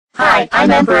Hi, I'm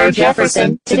Emperor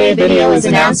Jefferson. Today's video is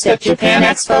announced at Japan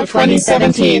Expo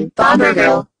 2017,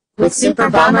 Bombergirl. With Super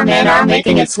Bomberman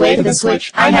Rmaking its way to the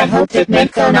Switch, I had hoped it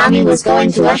meant Konami was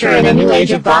going to usher in a new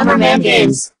age of Bomberman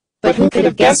games. But who could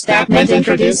have guessed that meant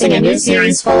introducing a new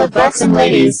series full of buxom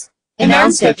ladies?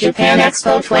 Announced at Japan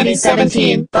Expo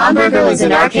 2017, Bombergirl is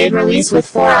an arcade release with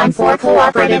 4-on-4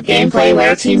 cooperative gameplay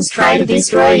where teams try to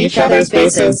destroy each other's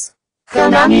bases.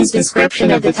 Konami's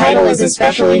description of the title is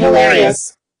especially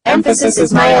hilarious. Emphasis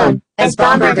is my own. As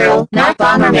Bombergirl, not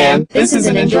Bomberman, this is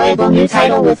an enjoyable new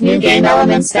title with new game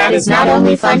elements that is not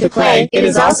only fun to play, it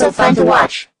is also fun to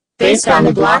watch. Based on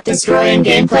the block-destroying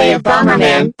gameplay of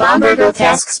Bomberman, Bombergirl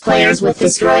tasks players with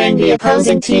destroying the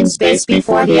opposing team's base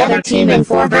before the other team in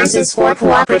 4 versus 4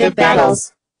 cooperative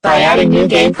battles. By adding new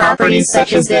game properties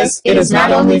such as this, it is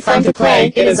not only fun to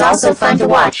play, it is also fun to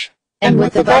watch. And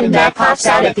with the button that pops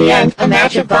out at the end, a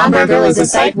match of Bombergirl is a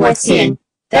sight worth seeing.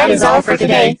 That is all for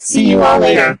today. See you all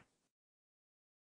later.